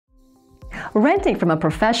Renting from a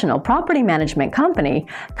professional property management company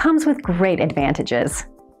comes with great advantages.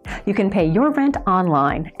 You can pay your rent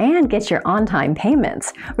online and get your on-time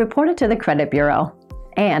payments reported to the credit bureau.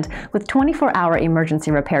 And with 24-hour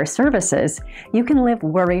emergency repair services, you can live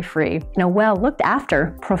worry-free in a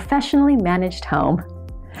well-looked-after, professionally managed home.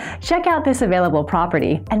 Check out this available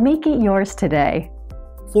property and make it yours today.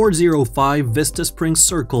 405 Vista Springs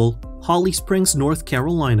Circle, Holly Springs, North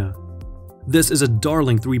Carolina. This is a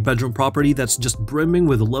darling 3-bedroom property that's just brimming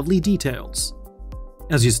with lovely details.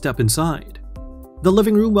 As you step inside, the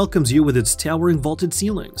living room welcomes you with its towering vaulted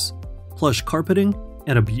ceilings, plush carpeting,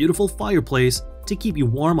 and a beautiful fireplace to keep you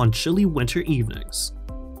warm on chilly winter evenings.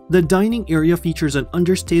 The dining area features an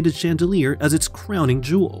understated chandelier as its crowning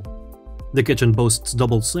jewel. The kitchen boasts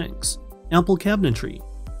double sinks, ample cabinetry,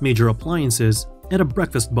 major appliances, and a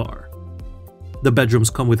breakfast bar. The bedrooms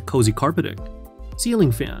come with cozy carpeting,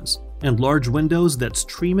 ceiling fans, and large windows that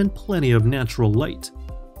stream in plenty of natural light.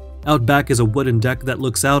 Out back is a wooden deck that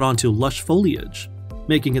looks out onto lush foliage,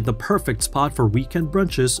 making it the perfect spot for weekend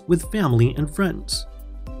brunches with family and friends.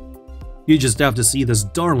 You just have to see this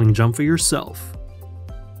darling gem for yourself.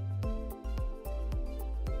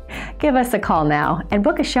 Give us a call now and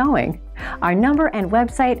book a showing. Our number and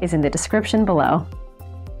website is in the description below.